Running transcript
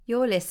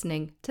You're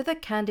listening to the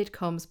Candid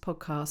Comms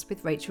podcast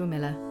with Rachel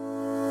Miller.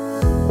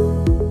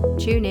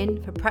 Tune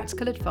in for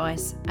practical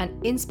advice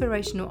and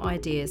inspirational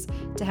ideas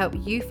to help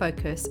you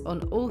focus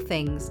on all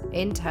things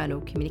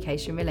internal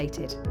communication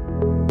related.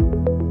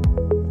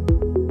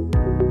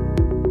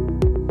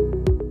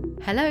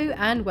 Hello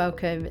and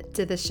welcome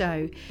to the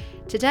show.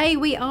 Today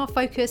we are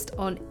focused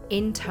on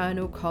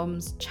internal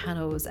comms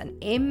channels and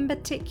in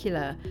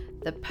particular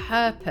the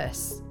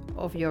purpose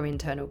of your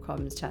internal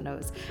comms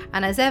channels.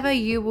 And as ever,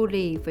 you will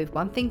leave with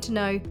one thing to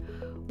know,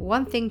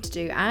 one thing to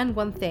do and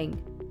one thing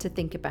to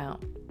think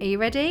about. Are you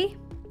ready?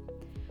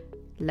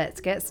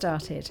 Let's get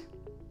started.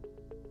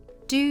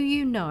 Do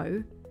you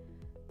know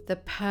the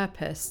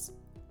purpose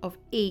of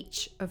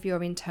each of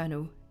your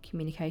internal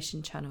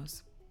communication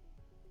channels?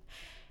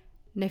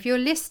 Now, if you're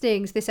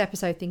listening to this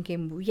episode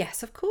thinking, well,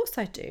 yes, of course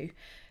I do.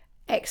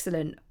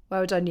 Excellent.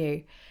 Well done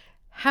you.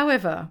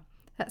 However,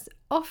 that's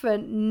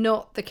often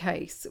not the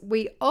case.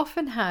 We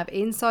often have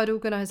inside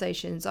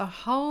organisations a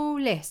whole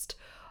list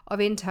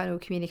of internal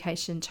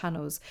communication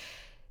channels.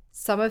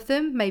 Some of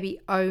them may be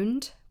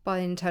owned by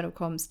the internal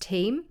comms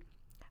team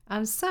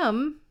and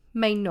some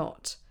may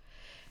not.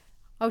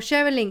 I'll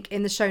share a link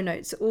in the show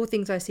notes,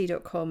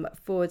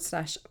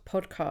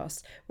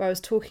 allthingsic.com/podcast, where I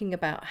was talking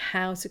about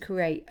how to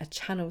create a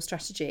channel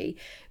strategy,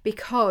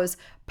 because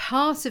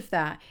part of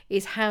that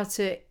is how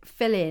to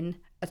fill in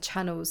a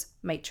channels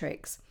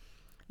matrix.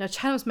 Now,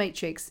 channels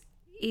matrix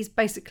is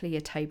basically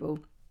a table.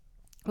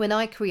 When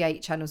I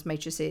create channels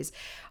matrices,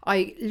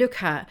 I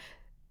look at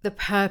the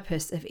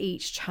purpose of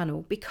each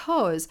channel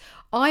because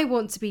I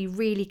want to be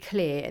really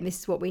clear, and this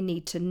is what we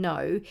need to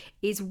know,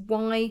 is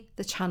why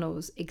the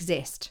channels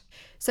exist.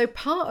 So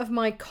part of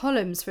my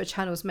columns for a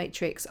channels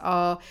matrix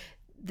are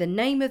the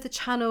name of the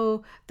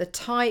channel, the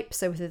type,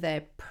 so whether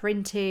they're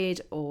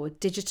printed or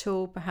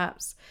digital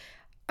perhaps.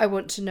 I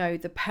want to know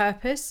the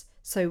purpose,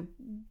 so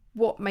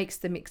what makes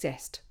them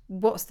exist?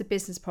 What's the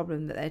business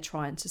problem that they're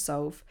trying to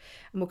solve?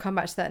 And we'll come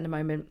back to that in a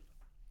moment.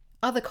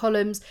 Other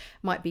columns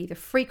might be the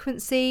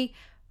frequency,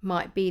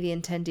 might be the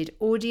intended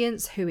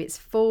audience, who it's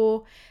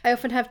for. I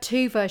often have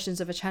two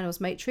versions of a channels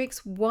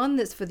matrix. One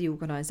that's for the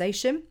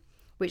organisation,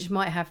 which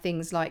might have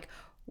things like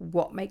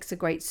what makes a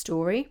great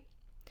story.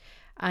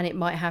 And it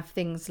might have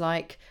things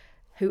like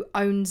who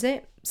owns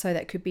it. So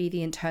that could be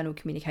the internal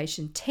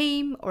communication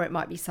team, or it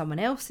might be someone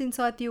else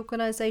inside the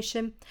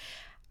organisation.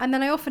 And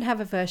then I often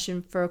have a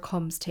version for a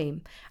comms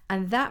team.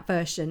 And that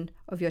version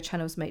of your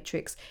channels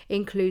matrix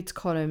includes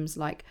columns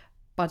like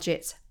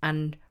budget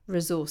and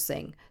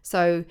resourcing.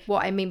 So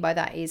what I mean by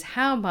that is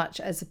how much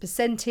as a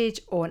percentage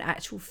or an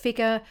actual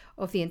figure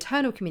of the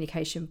internal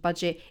communication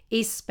budget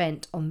is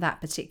spent on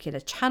that particular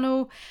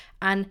channel,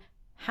 and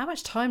how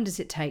much time does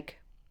it take?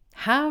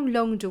 How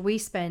long do we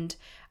spend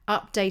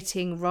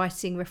updating,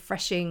 writing,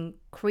 refreshing,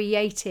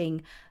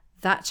 creating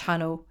that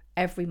channel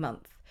every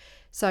month?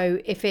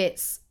 So if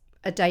it's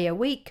a day a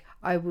week,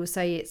 I will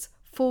say it's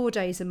 4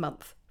 days a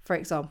month, for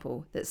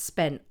example, that's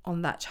spent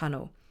on that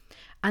channel.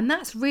 And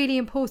that's really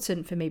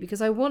important for me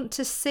because I want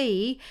to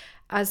see,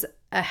 as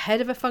a head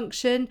of a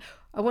function,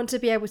 I want to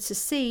be able to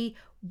see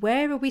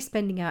where are we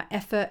spending our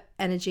effort,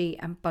 energy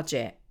and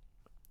budget.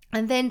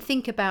 And then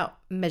think about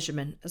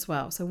measurement as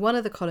well. So one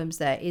of the columns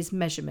there is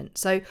measurement.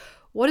 So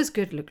what does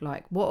good look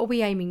like? What are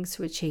we aiming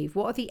to achieve?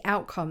 What are the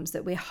outcomes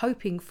that we're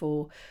hoping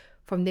for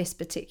from this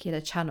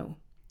particular channel?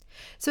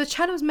 So a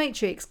channels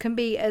matrix can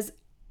be as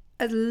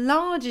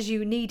large as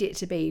you need it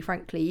to be,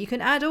 frankly. You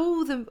can add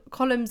all the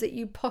columns that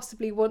you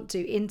possibly want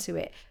to into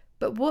it.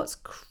 But what's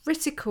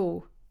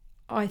critical,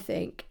 I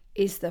think,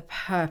 is the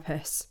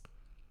purpose.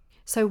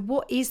 So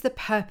what is the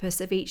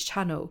purpose of each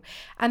channel?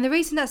 And the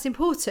reason that's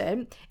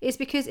important is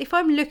because if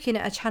I'm looking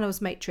at a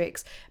channels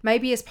matrix,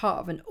 maybe as part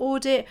of an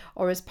audit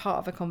or as part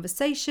of a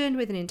conversation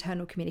with an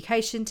internal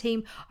communication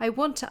team, I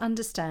want to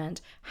understand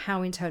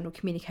how internal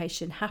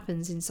communication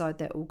happens inside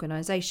their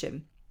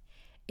organisation.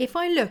 If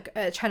I look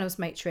at a channels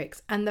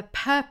matrix and the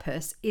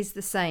purpose is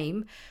the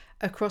same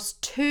across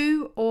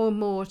 2 or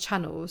more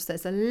channels,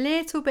 there's a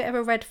little bit of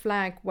a red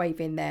flag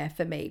waving there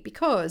for me,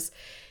 because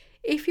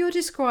if you're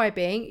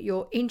describing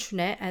your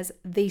intranet as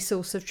the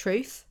source of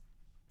truth,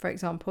 for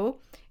example,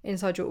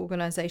 inside your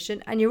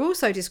organisation, and you're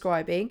also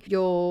describing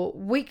your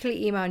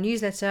weekly email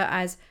newsletter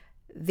as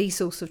the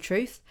source of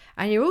truth,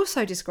 and you're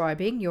also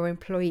describing your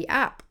employee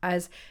app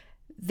as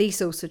the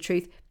source of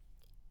truth,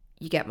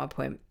 you get my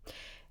point.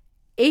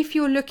 If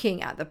you're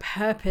looking at the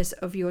purpose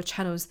of your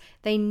channels,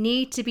 they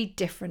need to be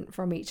different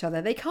from each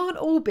other. They can't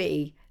all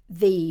be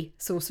the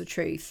source of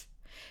truth.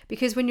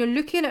 Because when you're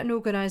looking at an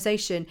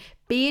organisation,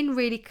 being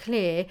really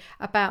clear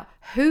about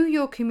who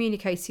you're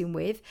communicating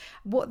with,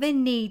 what their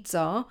needs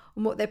are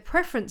and what their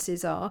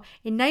preferences are,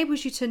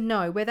 enables you to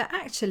know whether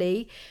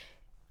actually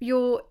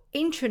your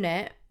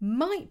intranet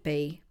might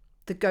be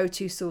the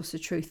go-to source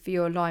of truth for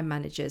your line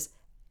managers.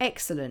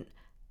 Excellent.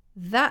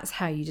 That's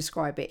how you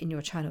describe it in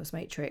your channels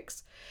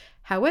matrix.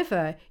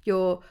 However,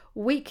 your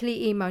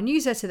weekly email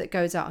newsletter that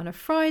goes out on a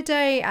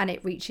Friday and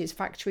it reaches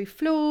factory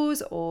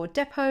floors or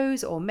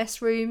depots or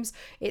mess rooms,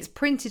 it's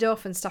printed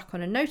off and stuck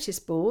on a notice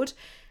board,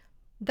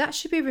 that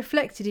should be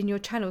reflected in your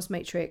channels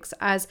matrix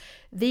as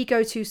the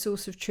go-to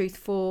source of truth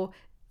for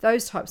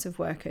those types of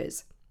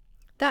workers.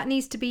 That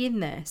needs to be in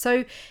there.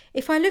 So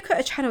if I look at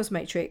a channels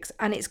matrix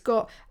and it's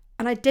got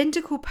an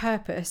identical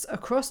purpose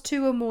across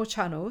 2 or more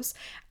channels,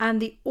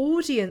 and the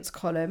audience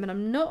column, and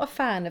I'm not a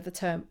fan of the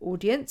term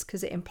audience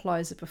because it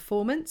implies a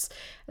performance,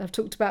 I've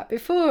talked about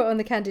before on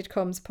the Candid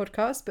Comms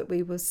podcast, but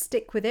we will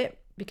stick with it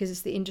because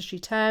it's the industry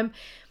term.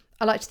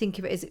 I like to think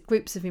of it as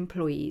groups of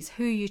employees.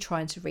 Who are you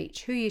trying to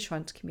reach? Who are you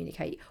trying to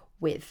communicate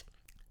with?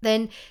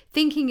 Then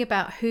thinking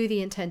about who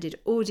the intended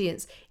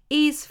audience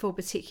is for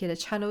particular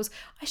channels,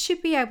 I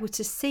should be able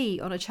to see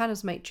on a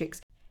channels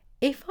matrix.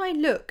 If I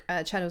look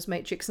at a channels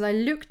matrix and I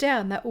look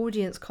down that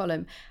audience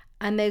column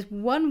and there's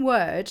one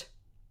word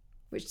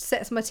which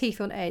sets my teeth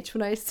on edge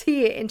when I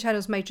see it in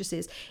channels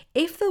matrices,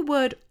 if the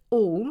word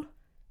all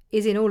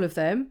is in all of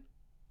them,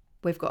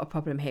 we've got a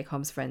problem here,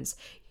 comms friends.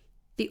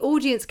 The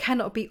audience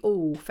cannot be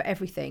all for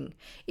everything.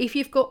 If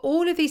you've got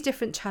all of these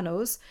different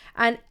channels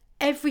and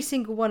every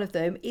single one of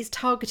them is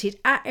targeted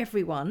at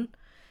everyone,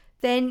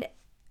 then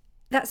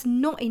that's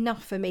not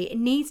enough for me. It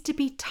needs to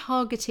be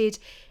targeted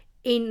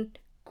in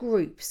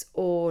groups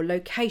or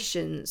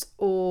locations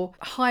or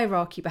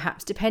hierarchy,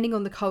 perhaps, depending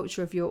on the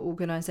culture of your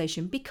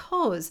organisation.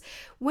 Because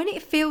when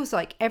it feels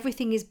like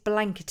everything is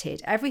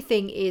blanketed,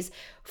 everything is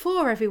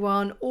for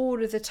everyone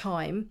all of the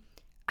time,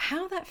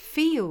 how that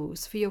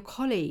feels for your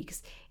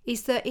colleagues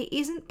is that it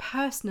isn't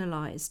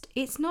personalised.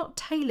 It's not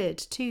tailored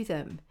to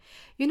them.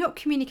 You're not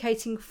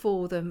communicating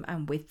for them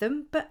and with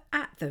them, but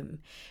at them.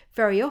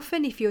 Very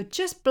often, if you're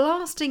just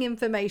blasting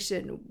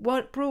information,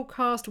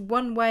 broadcast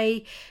one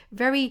way,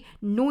 very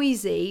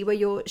noisy, where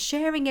you're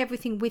sharing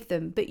everything with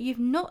them, but you've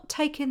not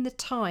taken the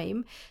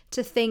time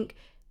to think,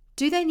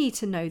 do they need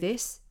to know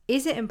this?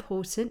 Is it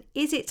important?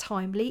 Is it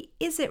timely?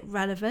 Is it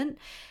relevant?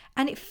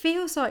 And it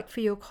feels like for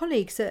your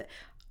colleagues that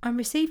I'm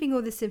receiving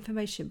all this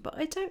information, but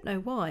I don't know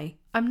why.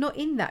 I'm not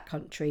in that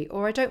country,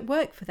 or I don't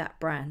work for that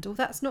brand, or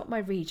that's not my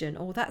region,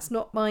 or that's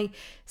not my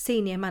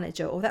senior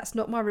manager, or that's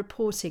not my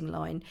reporting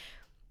line.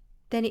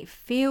 Then it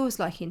feels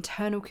like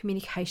internal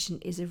communication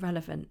is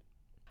irrelevant.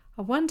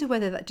 I wonder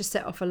whether that just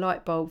set off a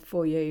light bulb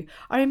for you.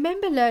 I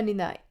remember learning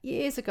that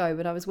years ago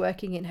when I was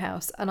working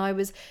in-house and I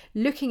was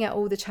looking at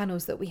all the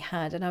channels that we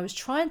had and I was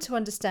trying to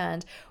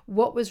understand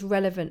what was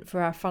relevant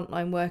for our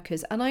frontline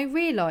workers. And I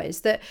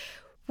realised that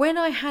when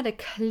I had a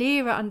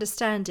clearer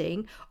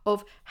understanding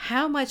of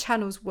how my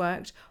channels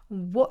worked,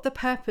 what the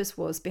purpose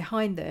was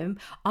behind them,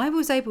 I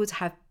was able to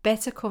have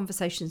better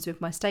conversations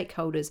with my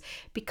stakeholders,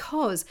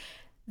 because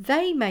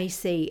they may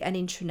see an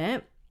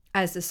intranet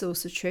as the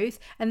source of truth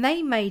and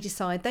they may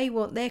decide they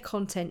want their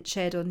content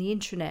shared on the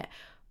intranet.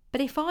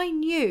 But if I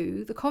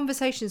knew the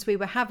conversations we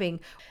were having,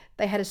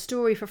 they had a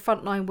story for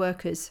frontline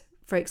workers,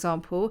 for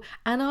example,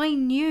 and I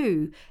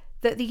knew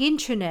that the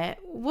intranet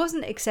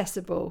wasn't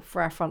accessible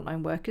for our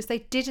frontline workers. They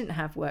didn't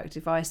have work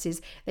devices.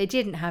 They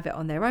didn't have it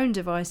on their own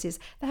devices.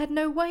 They had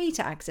no way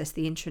to access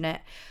the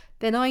intranet.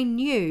 Then I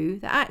knew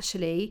that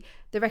actually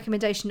the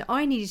recommendation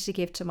I needed to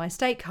give to my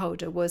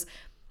stakeholder was,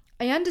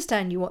 I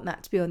understand you want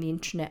that to be on the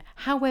intranet.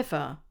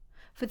 However,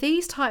 for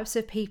these types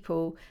of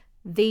people,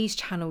 these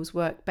channels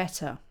work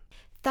better.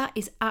 That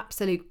is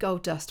absolute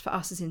gold dust for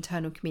us as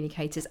internal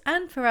communicators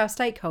and for our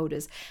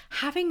stakeholders.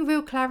 Having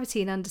real clarity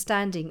and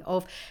understanding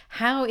of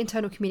how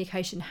internal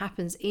communication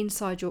happens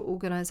inside your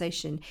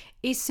organisation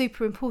is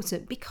super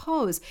important,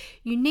 because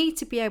you need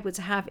to be able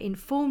to have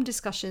informed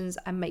discussions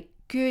and make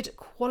good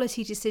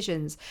quality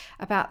decisions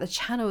about the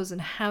channels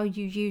and how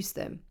you use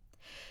them.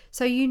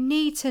 So you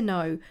need to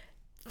know,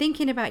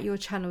 thinking about your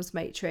channels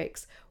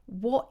matrix,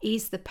 what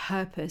is the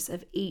purpose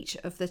of each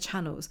of the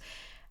channels?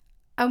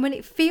 And when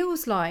it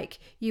feels like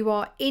you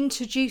are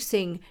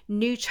introducing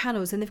new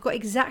channels and they've got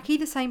exactly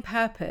the same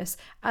purpose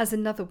as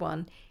another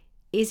one,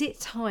 is it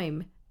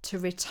time to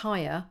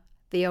retire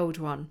the old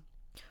one?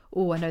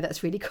 Oh, I know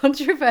that's really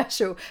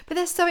controversial, but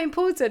they're so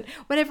important.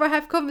 Whenever I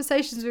have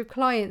conversations with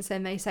clients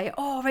and they say,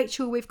 oh,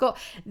 Rachel, we've got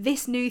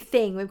this new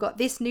thing. We've got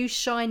this new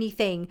shiny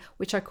thing,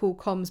 which I call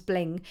comms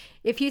bling.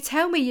 If you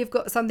tell me you've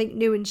got something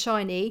new and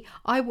shiny,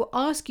 I will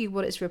ask you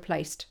what it's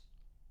replaced.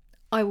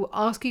 I will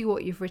ask you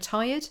what you've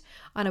retired,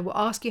 and I will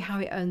ask you how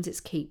it earns its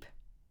keep.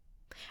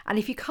 And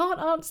if you can't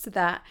answer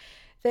that,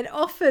 then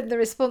often the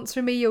response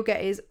from me you'll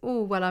get is,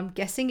 oh, well, I'm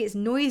guessing it's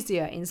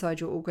noisier inside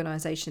your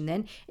organisation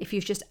then if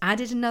you've just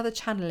added another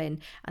channel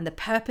in and the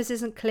purpose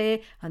isn't clear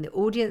and the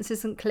audience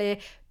isn't clear,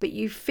 but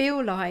you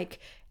feel like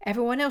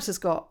everyone else has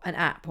got an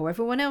app or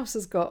everyone else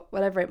has got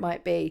whatever it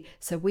might be,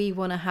 so we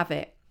want to have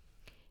it.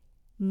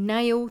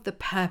 Nail the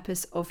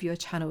purpose of your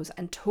channels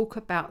and talk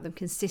about them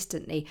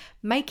consistently.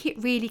 Make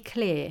it really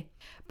clear.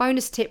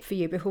 Bonus tip for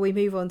you before we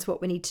move on to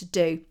what we need to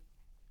do.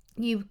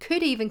 You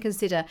could even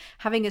consider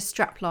having a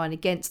strapline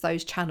against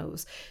those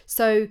channels.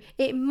 So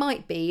it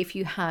might be, if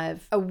you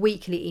have a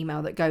weekly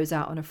email that goes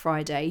out on a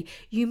Friday,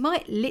 you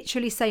might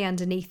literally say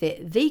underneath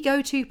it, the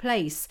go-to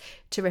place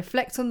to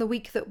reflect on the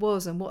week that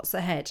was and what's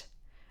ahead.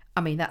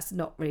 I mean, that's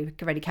not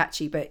really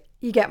catchy, but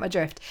you get my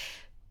drift.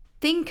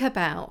 Think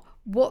about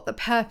what the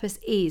purpose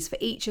is for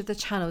each of the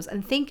channels,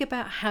 and think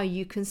about how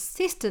you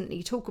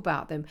consistently talk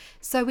about them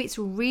so it's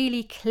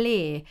really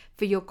clear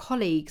for your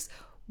colleagues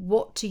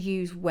what to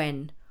use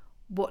when,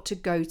 what to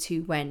go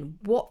to when,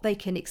 what they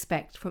can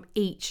expect from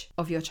each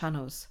of your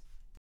channels.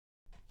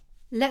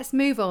 Let's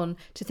move on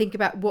to think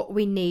about what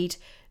we need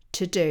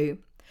to do.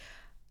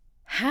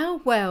 How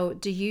well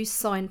do you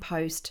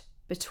signpost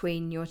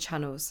between your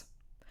channels?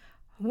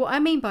 What I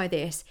mean by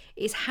this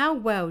is, how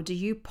well do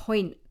you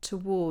point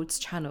towards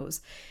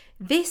channels?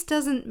 This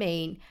doesn't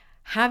mean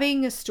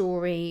having a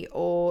story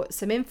or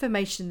some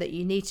information that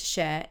you need to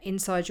share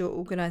inside your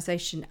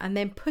organisation and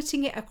then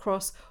putting it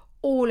across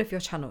all of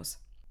your channels.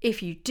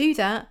 If you do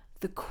that,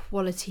 the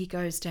quality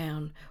goes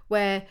down,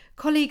 where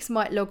colleagues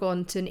might log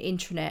on to an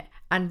intranet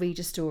and read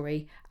a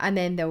story, and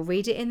then they'll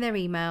read it in their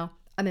email,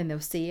 and then they'll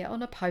see it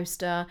on a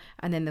poster,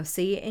 and then they'll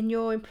see it in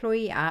your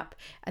employee app,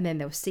 and then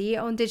they'll see it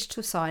on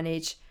digital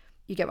signage.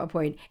 You get my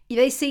point.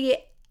 They see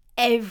it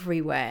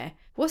everywhere.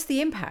 What's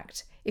the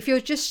impact? If you're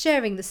just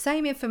sharing the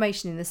same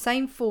information in the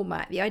same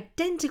format, the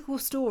identical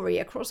story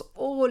across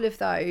all of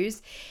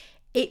those,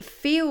 it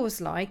feels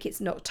like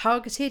it's not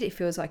targeted, it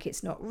feels like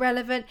it's not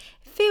relevant,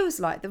 it feels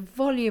like the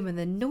volume and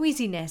the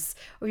noisiness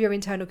of your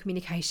internal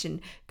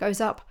communication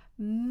goes up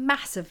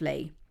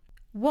massively.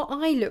 What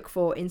I look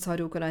for inside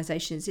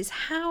organisations is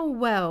how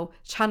well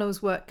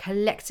channels work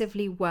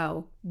collectively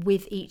well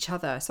with each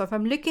other. So if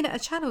I'm looking at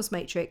a channels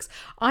matrix,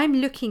 I'm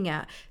looking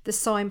at the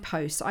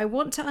signposts. I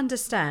want to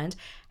understand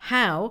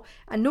how,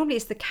 and normally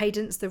it's the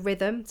cadence, the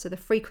rhythm, so the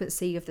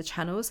frequency of the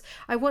channels.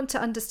 I want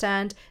to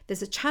understand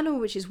there's a channel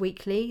which is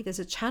weekly, there's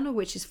a channel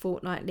which is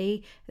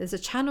fortnightly, there's a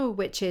channel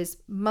which is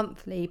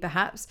monthly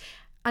perhaps,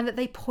 and that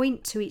they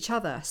point to each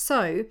other.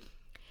 So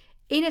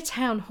in a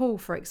town hall,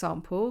 for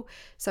example,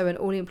 so an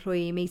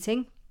all-employee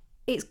meeting,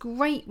 it's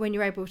great when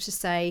you're able to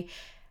say,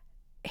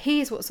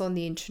 here's what's on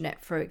the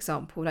intranet, for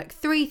example, like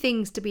 3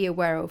 things to be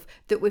aware of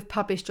that we've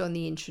published on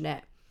the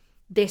intranet.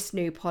 This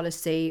new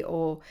policy,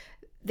 or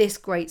this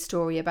great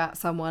story about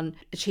someone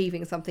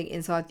achieving something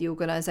inside the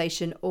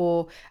organisation,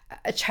 or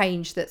a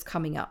change that's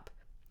coming up.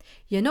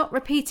 You're not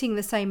repeating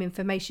the same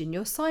information,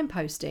 you're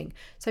signposting.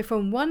 So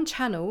from one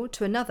channel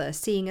to another,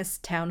 seeing a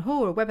town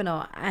hall or a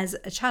webinar as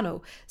a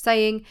channel,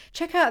 saying,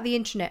 check out the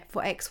intranet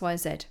for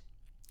XYZ.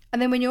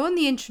 And then when you're on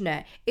the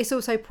intranet, it's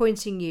also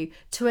pointing you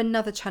to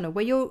another channel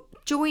where you're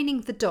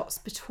joining the dots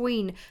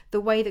between the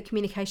way that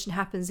communication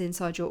happens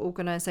inside your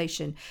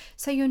organisation.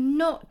 So you're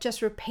not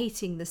just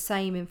repeating the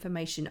same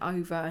information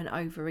over and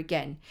over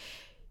again.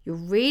 You're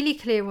really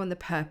clear on the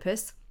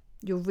purpose.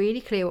 You're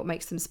really clear what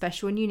makes them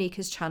special and unique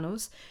as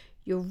channels.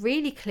 You're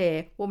really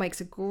clear what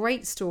makes a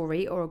great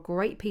story or a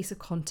great piece of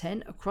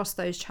content across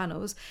those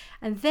channels.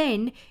 And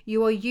then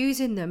you are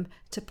using them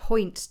to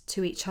point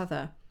to each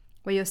other,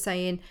 where you're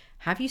saying,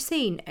 have you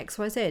seen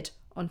XYZ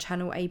on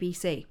channel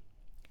ABC?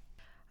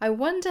 I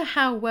wonder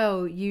how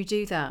well you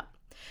do that.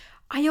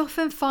 I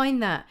often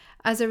find that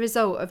as a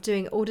result of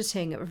doing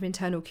auditing of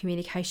internal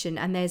communication,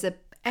 and there's a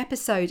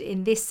episode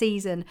in this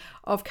season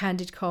of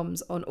Candid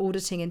Comms on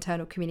auditing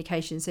internal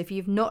communication. So if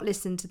you've not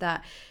listened to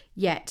that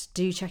yet,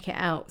 do check it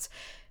out.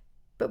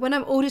 But when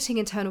I'm auditing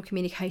internal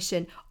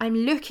communication, I'm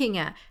looking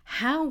at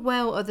how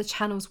well are the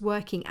channels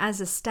working as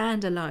a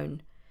standalone.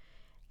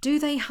 Do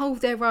they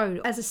hold their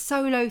own as a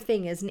solo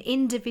thing, as an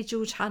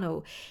individual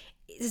channel?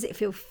 Does it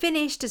feel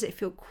finished? Does it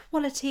feel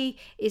quality?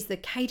 Is the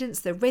cadence,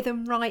 the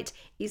rhythm right?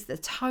 Is the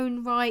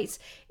tone right?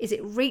 Is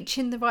it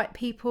reaching the right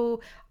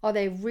people? Are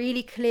there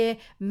really clear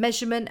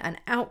measurement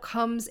and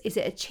outcomes? Is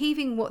it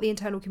achieving what the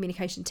internal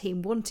communication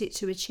team want it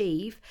to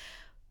achieve?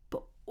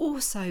 But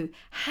also,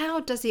 how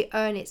does it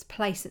earn its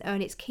place and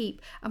earn its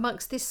keep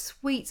amongst this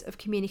suite of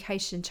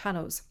communication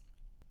channels?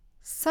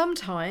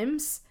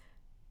 Sometimes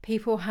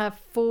people have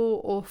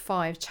 4 or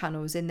 5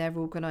 channels in their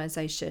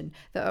organisation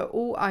that are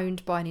all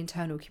owned by an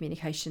internal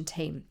communication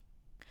team.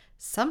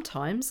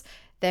 Sometimes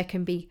there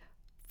can be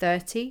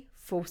 30,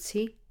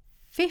 40,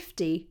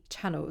 50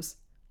 channels.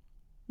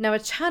 Now, a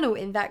channel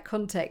in that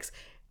context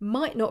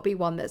might not be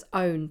one that's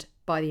owned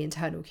by the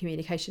internal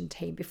communication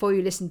team. Before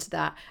you listen to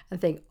that and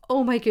think,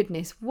 oh my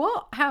goodness,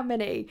 what? How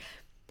many?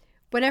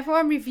 Whenever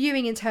I'm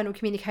reviewing internal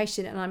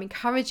communication and I'm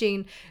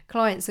encouraging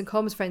clients and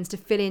comms friends to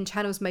fill in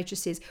channels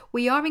matrices,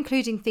 we are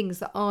including things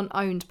that aren't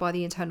owned by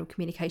the internal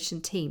communication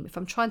team, if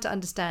I'm trying to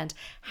understand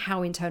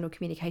how internal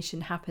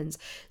communication happens.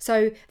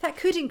 So that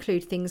could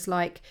include things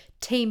like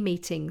team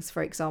meetings,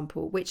 for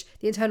example, which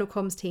the internal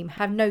comms team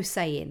have no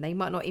say in. They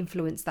might not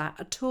influence that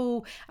at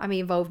all and be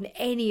involved in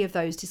any of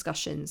those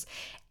discussions.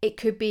 It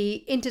could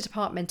be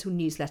interdepartmental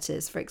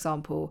newsletters, for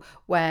example,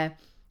 where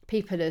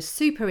people are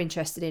super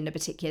interested in a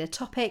particular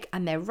topic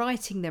and they're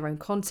writing their own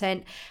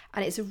content,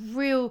 and it's a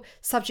real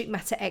subject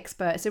matter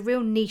expert, it's a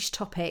real niche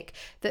topic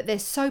that they're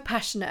so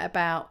passionate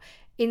about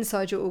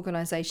inside your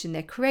organisation,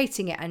 they're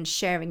creating it and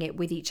sharing it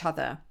with each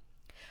other.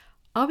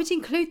 I would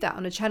include that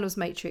on a channels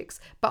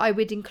matrix, but I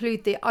would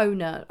include the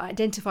owner,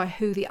 identify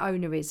who the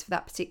owner is for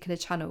that particular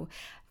channel.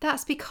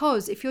 That's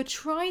because if you're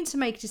trying to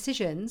make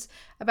decisions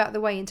about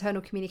the way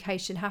internal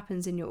communication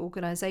happens in your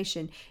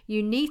organisation,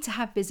 you need to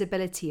have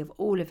visibility of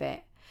all of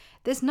it.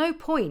 There's no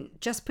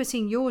point just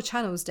putting your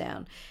channels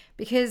down,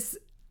 because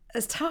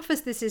as tough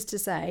as this is to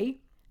say,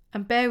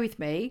 and bear with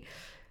me,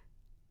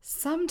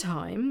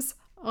 sometimes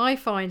I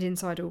find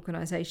inside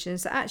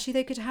organisations that actually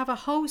they could have a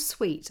whole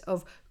suite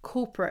of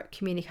corporate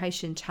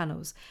communication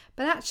channels,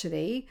 but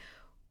actually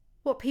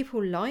what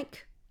people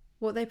like,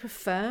 what they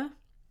prefer,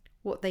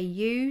 what they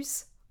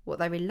use, what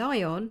they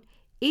rely on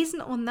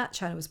isn't on that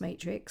channels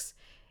matrix.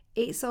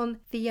 It's on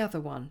the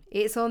other one.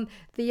 It's on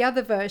the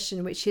other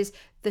version, which is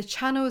the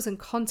channels and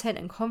content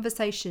and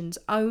conversations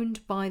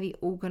owned by the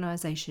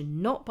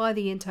organisation, not by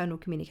the internal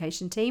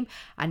communication team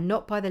and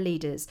not by the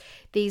leaders.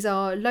 These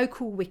are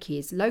local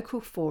wikis,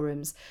 local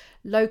forums,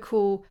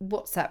 local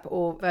WhatsApp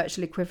or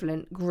virtual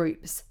equivalent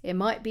groups. It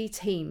might be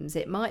Teams,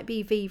 it might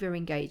be Viva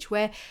Engage,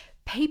 where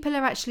people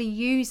are actually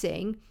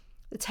using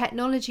the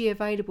technology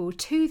available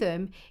to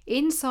them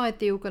inside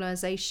the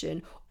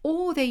organisation,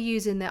 or they're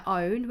using their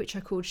own, which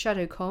are called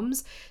shadow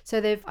comms.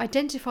 So they've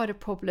identified a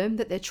problem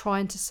that they're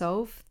trying to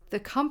solve. The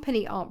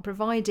company aren't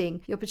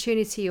providing the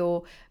opportunity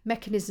or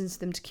mechanisms for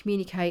them to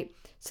communicate,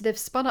 so they've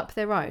spun up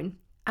their own.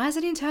 As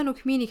an internal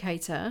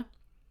communicator,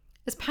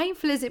 as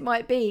painful as it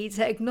might be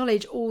to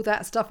acknowledge all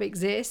that stuff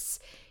exists,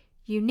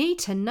 you need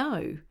to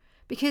know.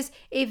 Because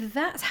if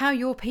that's how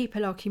your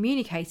people are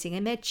communicating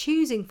and they're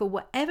choosing for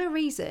whatever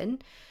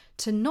reason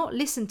to not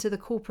listen to the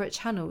corporate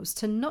channels,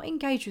 to not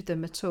engage with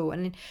them at all,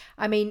 and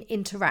I mean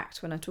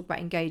interact when I talk about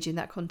engage in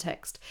that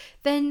context,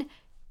 then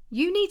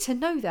you need to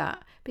know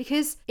that,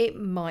 because it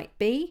might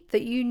be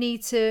that you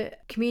need to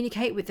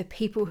communicate with the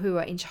people who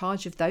are in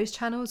charge of those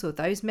channels or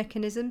those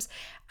mechanisms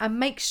and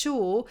make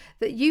sure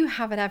that you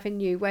have an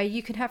avenue where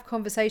you can have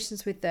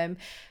conversations with them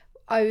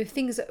over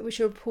things which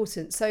are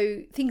important.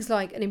 So things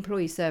like an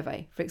employee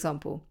survey, for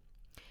example.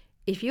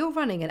 If you're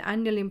running an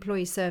annual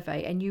employee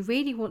survey and you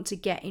really want to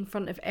get in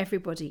front of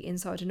everybody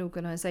inside an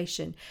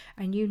organisation,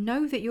 and you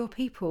know that your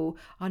people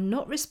are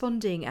not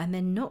responding and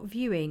they're not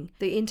viewing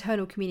the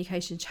internal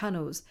communication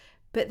channels,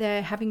 but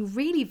they're having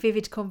really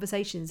vivid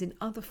conversations in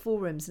other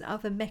forums and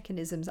other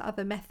mechanisms,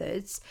 other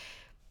methods,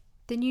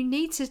 then you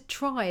need to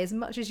try as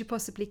much as you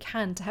possibly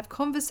can to have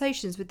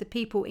conversations with the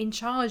people in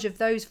charge of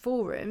those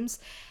forums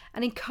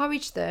and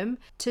encourage them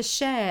to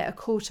share a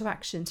call to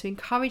action, to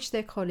encourage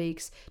their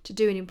colleagues to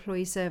do an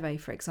employee survey,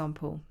 for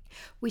example.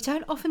 We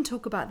don't often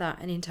talk about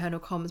that in internal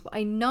comms, but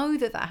I know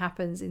that that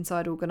happens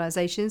inside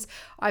organisations.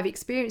 I've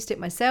experienced it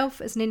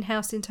myself as an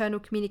in-house internal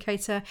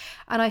communicator,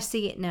 and I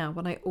see it now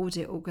when I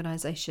audit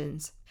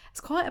organisations. It's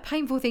quite a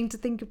painful thing to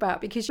think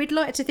about, because we'd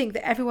like to think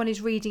that everyone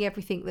is reading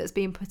everything that's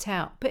being put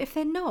out, but if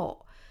they're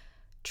not,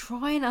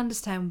 try and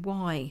understand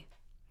why.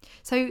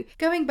 So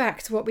going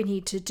back to what we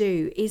need to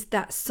do is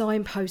that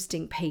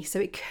signposting piece. So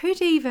it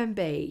could even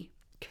be,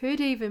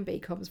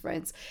 comms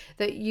friends,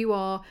 that you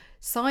are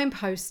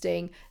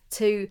signposting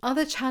to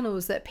other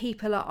channels that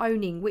people are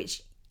owning,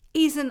 which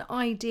isn't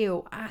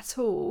ideal at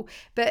all,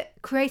 but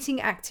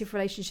creating active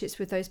relationships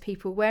with those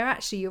people where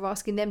actually you're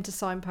asking them to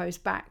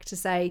signpost back to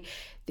say,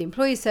 the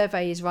employee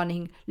survey is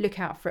running, look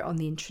out for it on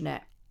the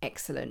intranet.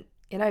 Excellent.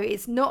 You know,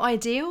 it's not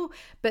ideal,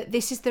 but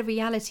this is the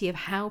reality of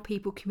how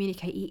people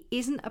communicate. It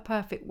isn't a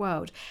perfect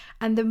world.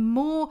 And the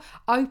more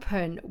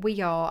open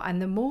we are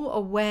and the more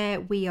aware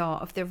we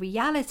are of the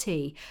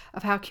reality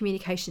of how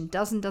communication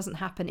does and doesn't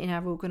happen in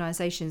our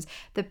organisations,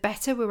 the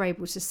better we're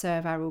able to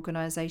serve our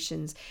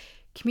organisations.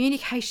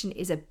 Communication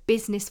is a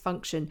business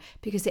function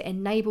because it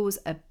enables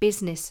a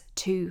business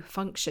to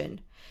function.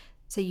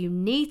 So you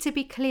need to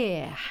be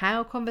clear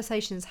how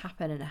conversations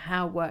happen and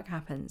how work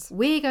happens.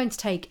 We're going to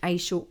take a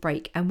short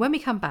break, and when we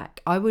come back,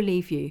 I will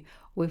leave you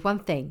with one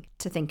thing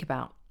to think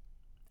about.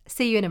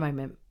 See you in a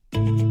moment.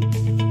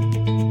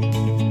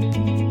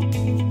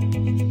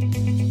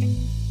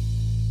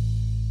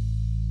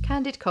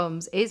 Candid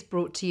Comms is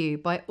brought to you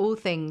by All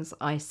Things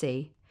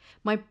IC.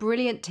 My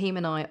brilliant team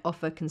and I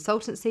offer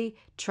consultancy,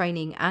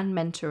 training and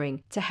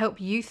mentoring to help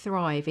you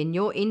thrive in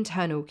your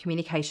internal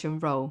communication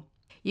role.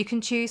 You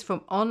can choose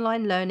from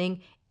online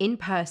learning,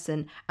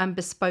 in-person and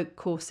bespoke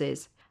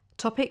courses.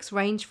 Topics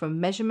range from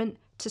measurement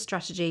to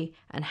strategy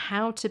and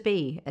how to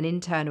be an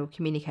internal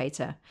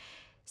communicator.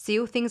 See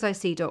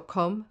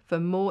allthingsic.com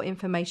for more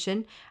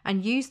information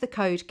and use the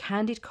code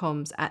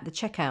CandidComms at the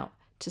checkout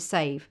to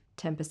save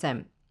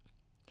 10%.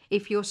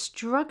 If you're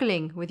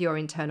struggling with your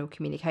internal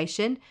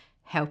communication,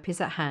 help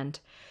is at hand.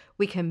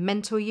 We can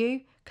mentor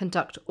you,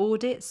 conduct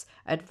audits,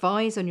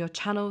 advise on your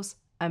channels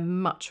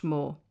and much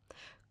more.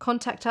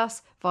 Contact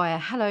us via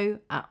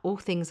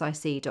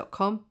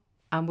hello@allthingsic.com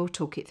and we'll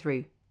talk it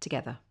through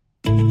together.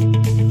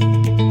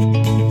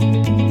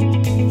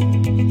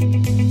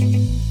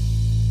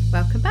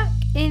 Welcome back.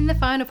 In the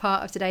final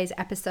part of today's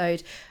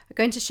episode, I'm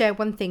going to share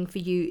one thing for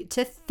you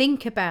to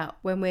think about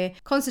when we're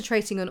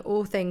concentrating on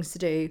all things to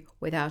do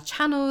with our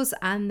channels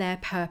and their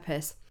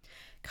purpose.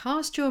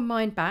 Cast your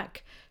mind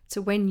back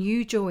to when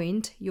you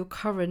joined your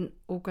current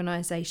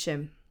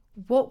organisation.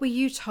 What were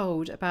you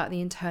told about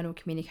the internal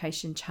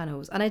communication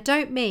channels? And I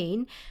don't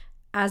mean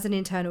as an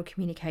internal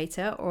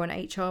communicator or an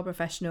HR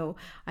professional,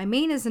 I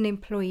mean as an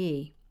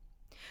employee.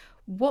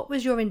 What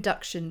was your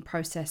induction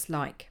process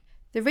like?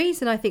 The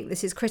reason I think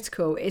this is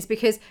critical is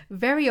because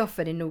very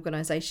often in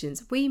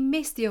organisations we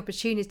miss the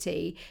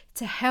opportunity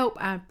to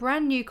help our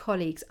brand new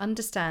colleagues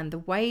understand the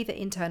way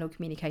that internal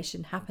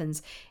communication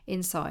happens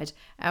inside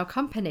our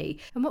company.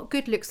 And what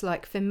good looks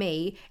like for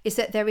me is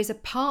that there is a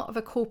part of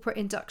a corporate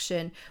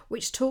induction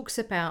which talks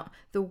about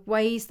the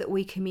ways that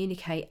we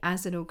communicate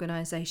as an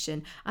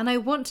organisation. And I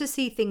want to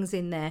see things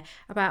in there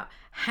about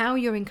how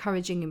you're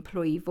encouraging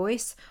employee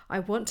voice. I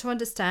want to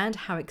understand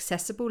how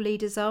accessible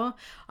leaders are.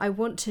 I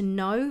want to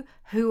know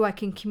who I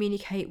can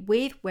communicate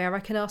with, where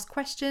I can ask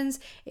questions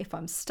if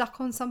I'm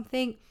stuck on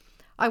something.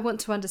 I want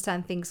to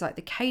understand things like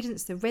the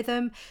cadence, the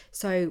rhythm.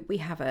 So we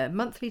have a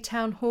monthly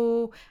town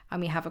hall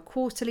and we have a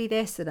quarterly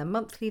this and a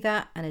monthly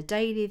that and a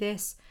daily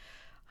this.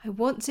 I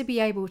want to be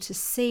able to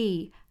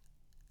see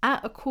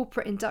at a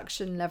corporate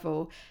induction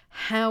level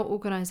how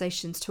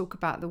organisations talk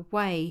about the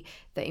way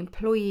that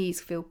employees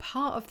feel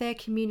part of their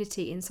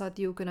community inside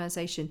the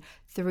organisation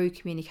through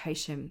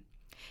communication.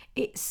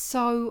 It's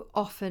so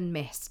often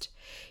missed.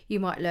 You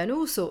might learn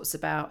all sorts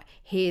about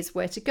here's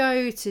where to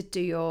go to do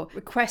your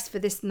request for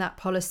this and that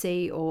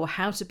policy, or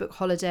how to book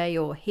holiday,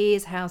 or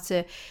here's how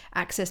to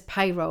access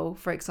payroll,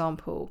 for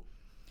example.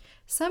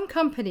 Some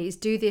companies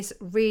do this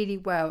really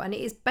well, and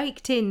it is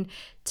baked in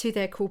to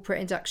their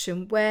corporate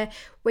induction, where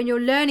when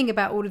you're learning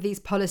about all of these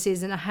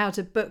policies and how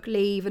to book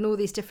leave and all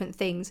these different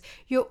things,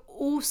 you're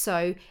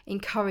also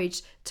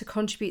encouraged to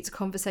contribute to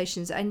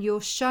conversations, and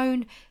you're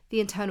shown the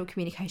internal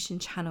communication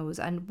channels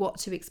and what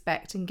to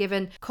expect, and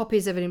given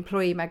copies of an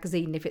employee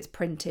magazine if it's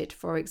printed,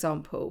 for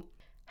example.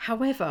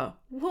 However,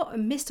 what a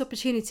missed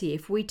opportunity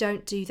if we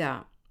don't do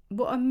that.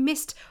 What a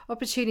missed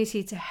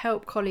opportunity to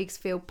help colleagues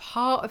feel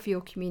part of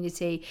your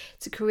community,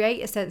 to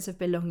create a sense of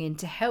belonging,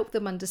 to help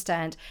them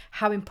understand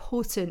how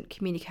important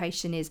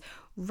communication is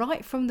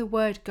right from the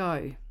word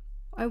go.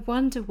 I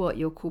wonder what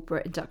your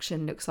corporate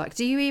induction looks like.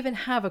 Do you even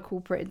have a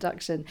corporate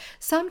induction?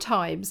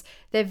 Sometimes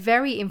they're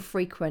very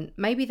infrequent.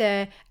 Maybe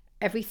they're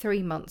every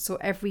 3 months or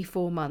every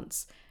 4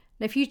 months.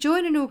 Now, if you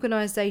join an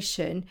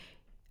organisation,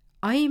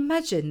 I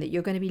imagine that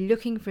you're going to be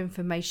looking for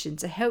information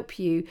to help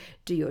you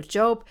do your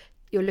job.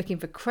 You're looking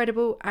for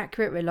credible,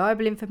 accurate,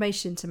 reliable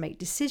information to make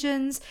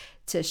decisions,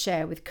 to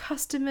share with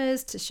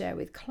customers, to share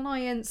with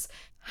clients.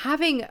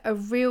 Having a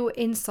real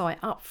insight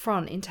up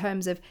front in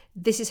terms of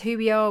this is who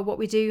we are, what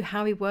we do,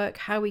 how we work,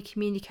 how we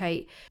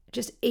communicate,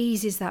 just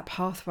eases that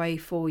pathway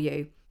for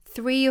you.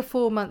 3 or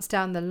 4 months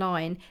down the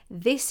line,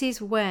 this is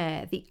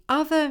where the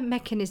other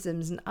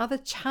mechanisms and other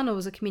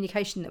channels of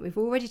communication that we've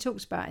already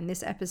talked about in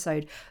this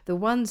episode, the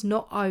ones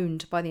not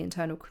owned by the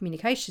internal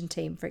communication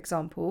team, for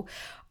example,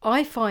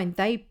 I find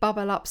they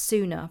bubble up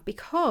sooner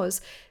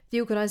because the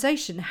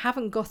organisation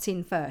haven't got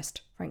in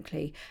first,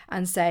 frankly,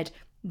 and said,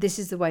 this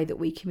is the way that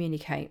we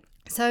communicate.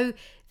 So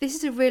this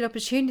is a real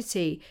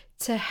opportunity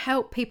to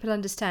help people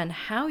understand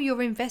how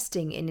you're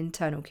investing in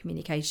internal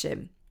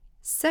communication.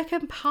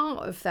 Second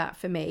part of that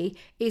for me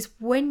is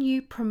when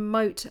you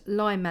promote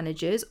line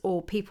managers,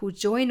 or people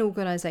join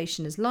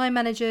organisation as line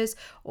managers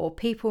or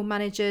people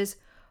managers,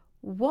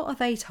 what are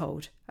they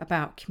told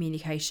about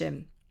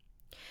communication?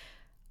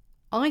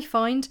 I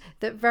find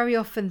that very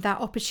often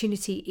that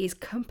opportunity is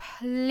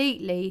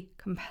completely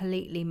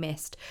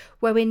missed,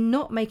 where we're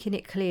not making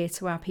it clear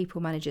to our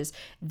people managers,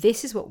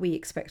 this is what we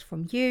expect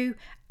from you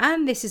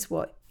and this is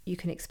what you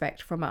can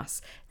expect from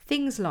us.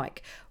 Things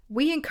like,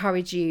 we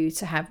encourage you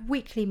to have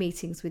weekly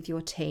meetings with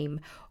your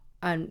team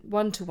and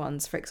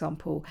one-to-ones, for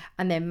example,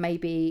 and then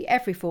maybe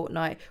every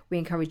fortnight we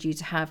encourage you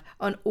to have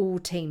an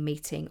all-team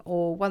meeting,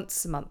 or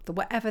once a month, or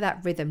whatever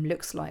that rhythm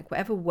looks like,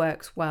 whatever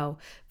works well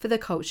for the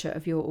culture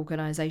of your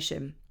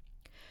organisation.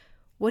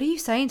 What are you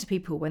saying to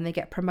people when they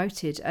get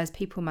promoted as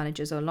people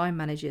managers or line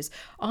managers?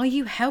 Are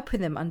you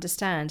helping them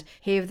understand,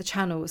 here are the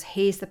channels,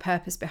 here's the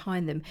purpose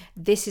behind them,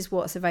 this is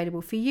what's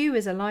available for you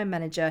as a line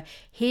manager,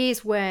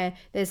 here's where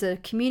there's a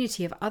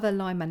community of other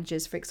line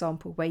managers, for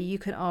example, where you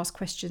can ask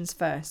questions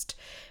first.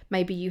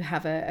 Maybe you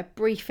have a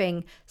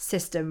briefing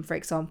system, for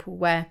example,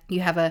 where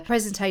you have a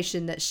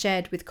presentation that's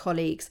shared with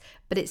colleagues,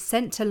 but it's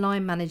sent to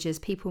line managers,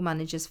 people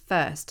managers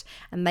first,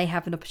 and they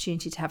have an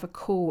opportunity to have a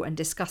call and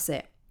discuss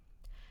it.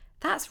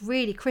 That's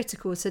really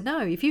critical to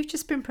know. If you've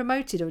just been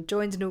promoted or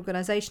joined an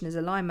organisation as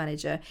a line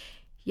manager,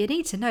 you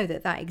need to know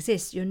that that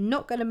exists. You're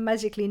not going to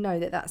magically know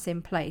that that's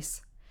in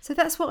place. So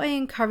that's what I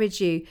encourage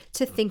you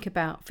to think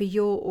about for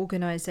your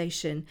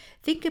organisation.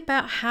 Think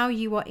about how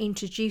you are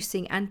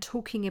introducing and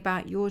talking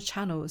about your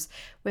channels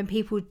when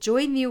people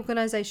join the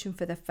organisation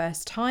for the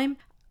first time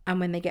and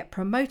when they get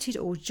promoted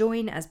or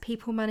join as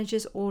people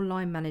managers or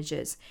line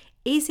managers.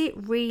 Is it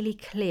really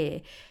clear?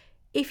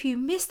 If you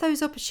miss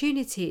those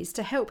opportunities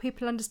to help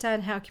people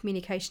understand how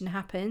communication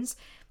happens,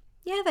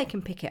 yeah, they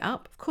can pick it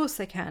up. Of course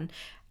they can.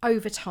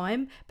 over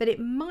time, but it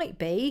might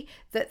be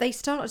that they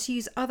start to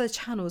use other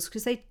channels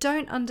because they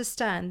don't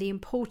understand the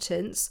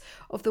importance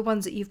of the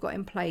ones that you've got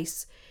in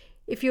place.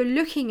 If you're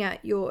looking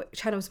at your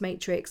channels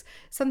matrix,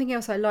 something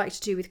else I like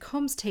to do with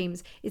comms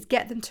teams is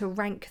get them to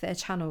rank their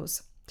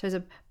channels. So as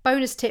a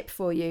bonus tip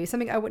for you,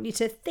 something I want you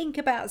to think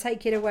about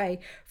taking away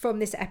from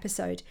this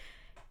episode.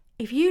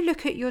 If you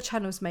look at your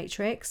channels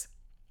matrix,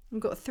 I've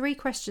got 3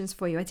 questions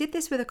for you. I did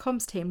this with a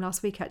comms team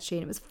last week actually,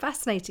 and it was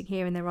fascinating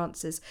hearing their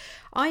answers.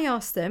 I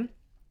asked them,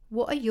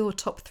 what are your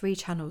top 3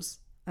 channels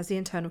as the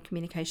internal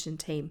communication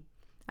team?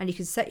 And you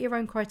can set your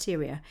own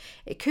criteria.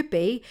 It could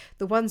be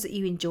the ones that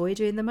you enjoy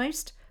doing the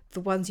most, the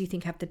ones you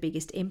think have the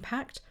biggest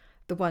impact,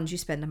 the ones you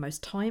spend the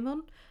most time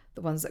on,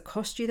 the ones that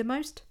cost you the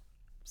most.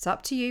 It's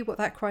up to you what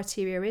that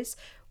criteria is.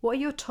 What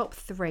are your top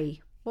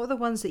 3? What are the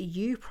ones that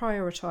you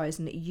prioritise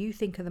and that you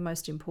think are the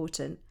most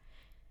important?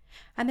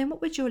 And then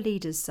what would your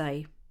leaders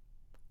say?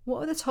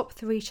 What are the top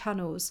 3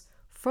 channels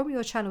from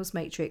your channels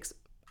matrix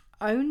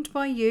owned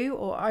by you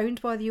or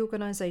owned by the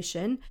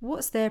organisation?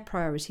 What's their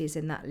priorities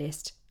in that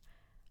list?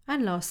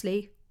 And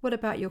lastly, what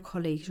about your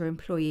colleagues or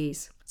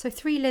employees? So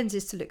 3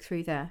 lenses to look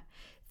through there.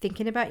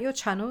 Thinking about your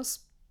channels,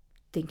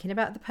 thinking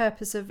about the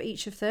purpose of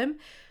each of them.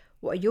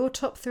 What are your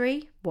top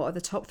 3? What are the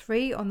top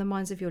 3 on the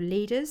minds of your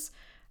leaders?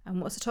 And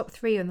what's the top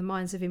 3 on the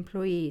minds of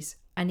employees?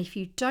 And if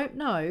you don't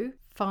know,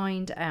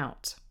 find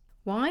out.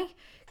 Why?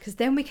 Because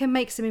then we can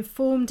make some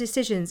informed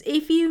decisions.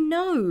 If you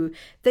know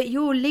that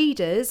your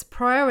leaders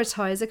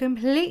prioritise a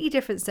completely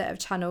different set of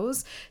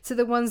channels to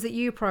the ones that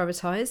you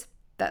prioritise,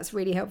 that's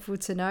really helpful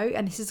to know.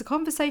 And this is a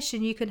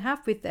conversation you can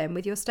have with them,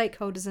 with your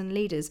stakeholders and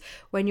leaders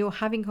when you're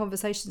having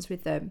conversations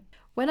with them.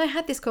 When I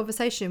had this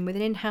conversation with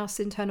an in-house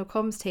internal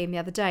comms team the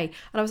other day,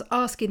 and I was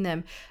asking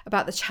them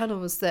about the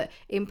channels that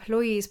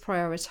employees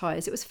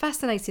prioritise, it was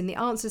fascinating the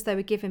answers they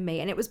were giving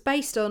me. And it was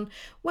based on,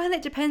 well,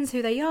 it depends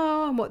who they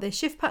are and what their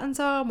shift patterns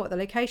are and what the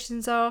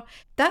locations are.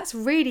 That's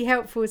really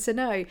helpful to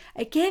know.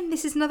 Again,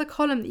 this is another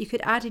column that you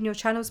could add in your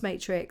channels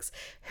matrix.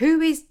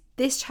 Who is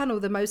this channel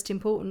the most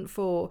important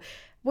for?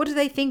 What do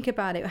they think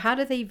about it? How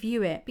do they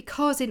view it?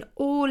 Because in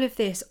all of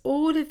this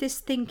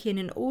thinking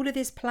and all of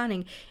this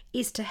planning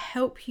is to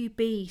help you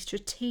be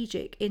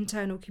strategic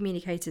internal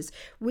communicators,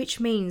 which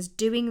means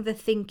doing the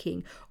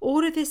thinking.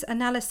 All of this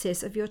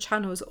analysis of your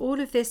channels,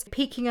 all of this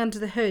peeking under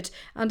the hood,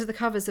 under the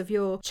covers of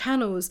your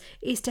channels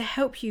is to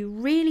help you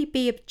really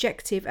be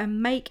objective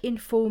and make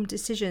informed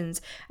decisions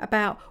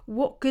about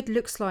what good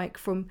looks like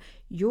from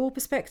your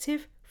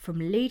perspective,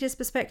 from leaders'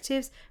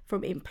 perspectives,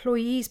 from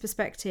employees'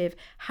 perspective.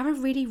 Have a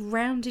really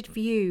rounded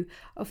view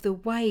of the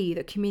way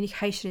that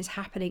communication is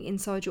happening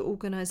inside your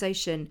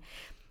organisation.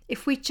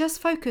 If we just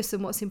focus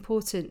on what's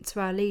important to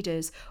our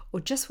leaders,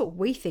 or just what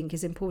we think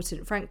is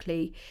important,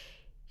 frankly,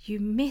 you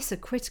miss a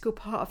critical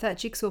part of that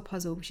jigsaw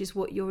puzzle, which is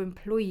what your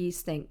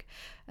employees think.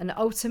 And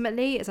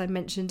ultimately, as I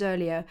mentioned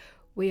earlier,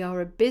 we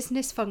are a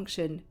business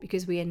function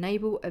because we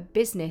enable a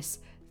business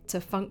to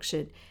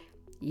function.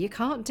 You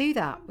can't do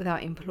that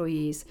without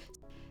employees.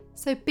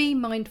 So be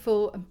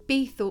mindful and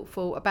be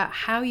thoughtful about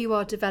how you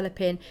are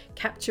developing,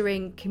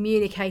 capturing,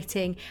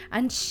 communicating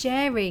and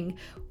sharing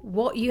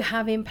what you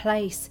have in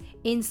place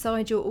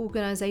inside your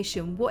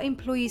organisation, what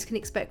employees can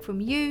expect from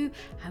you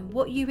and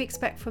what you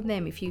expect from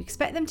them. If you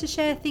expect them to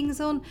share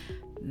things on,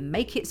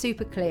 make it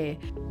super clear.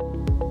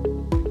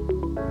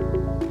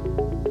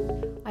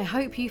 I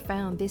hope you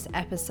found this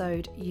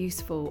episode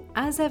useful.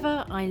 As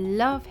ever, I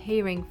love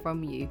hearing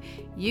from you.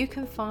 You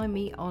can find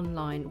me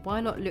online.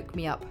 Why not look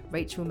me up,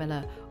 Rachel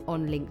Miller,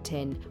 on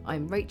LinkedIn.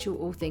 I'm Rachel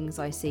All Things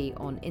I See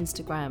on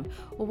Instagram.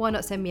 Or why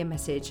not send me a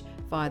message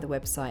via the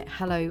website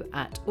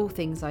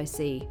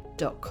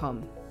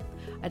hello@allthingsisee.com.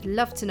 I'd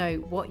love to know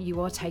what you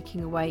are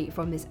taking away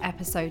from this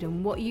episode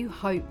and what you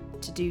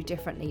hope to do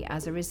differently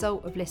as a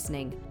result of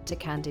listening to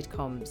Candid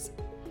Comms.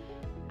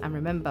 And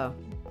remember,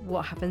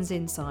 what happens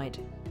inside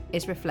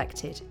is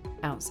reflected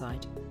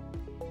outside.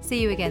 See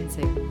you again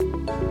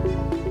soon.